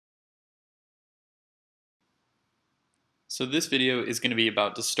So this video is going to be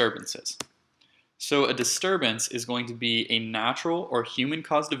about disturbances. So a disturbance is going to be a natural or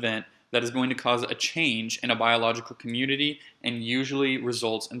human-caused event that is going to cause a change in a biological community and usually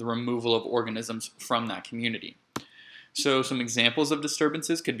results in the removal of organisms from that community. So some examples of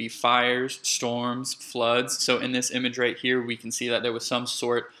disturbances could be fires, storms, floods. So in this image right here, we can see that there was some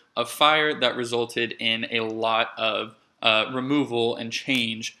sort of fire that resulted in a lot of removal and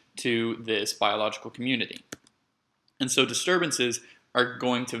change to this biological community. And so disturbances are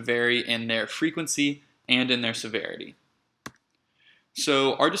going to vary in their frequency and in their severity.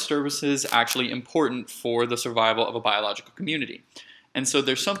 So are disturbances actually important for the survival of a biological community? And so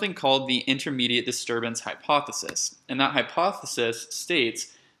there's something called the intermediate disturbance hypothesis. And that hypothesis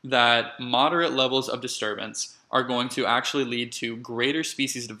states that moderate levels of disturbance are going to actually lead to greater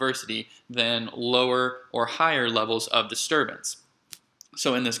species diversity than lower or higher levels of disturbance.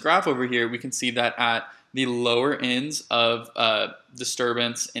 So in this graph over here, we can see that at the lower ends of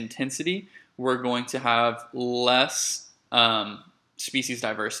disturbance intensity, we're going to have less species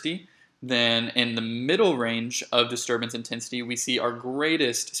diversity. Then in the middle range of disturbance intensity, we see our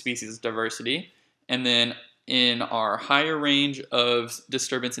greatest species diversity. And then in our higher range of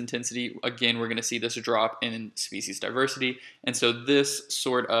disturbance intensity, again, we're going to see this drop in species diversity. And so this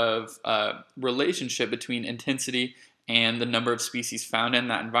sort of relationship between intensity and the number of species found in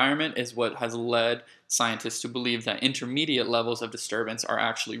that environment is what has led scientists to believe that intermediate levels of disturbance are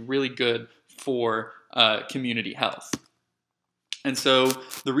actually really good for community health. And so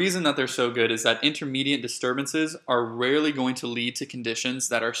the reason that they're so good is that intermediate disturbances are rarely going to lead to conditions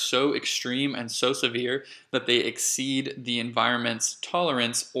that are so extreme and so severe that they exceed the environment's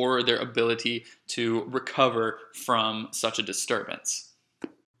tolerance or their ability to recover from such a disturbance.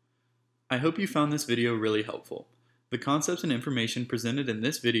 I hope you found this video really helpful. The concepts and information presented in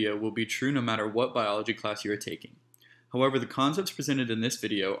this video will be true no matter what biology class you are taking. However, the concepts presented in this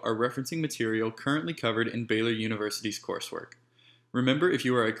video are referencing material currently covered in Baylor University's coursework. Remember, if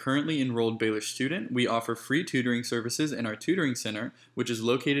you are a currently enrolled Baylor student, we offer free tutoring services in our tutoring center, which is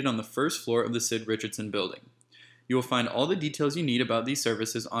located on the first floor of the Sid Richardson building. You will find all the details you need about these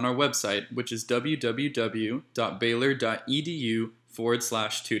services on our website, which is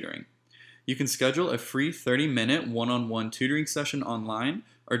www.baylor.edu/tutoring. You can schedule a free 30-minute one-on-one tutoring session online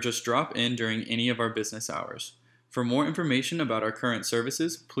or just drop in during any of our business hours. For more information about our current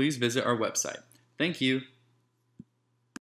services, please visit our website. Thank you.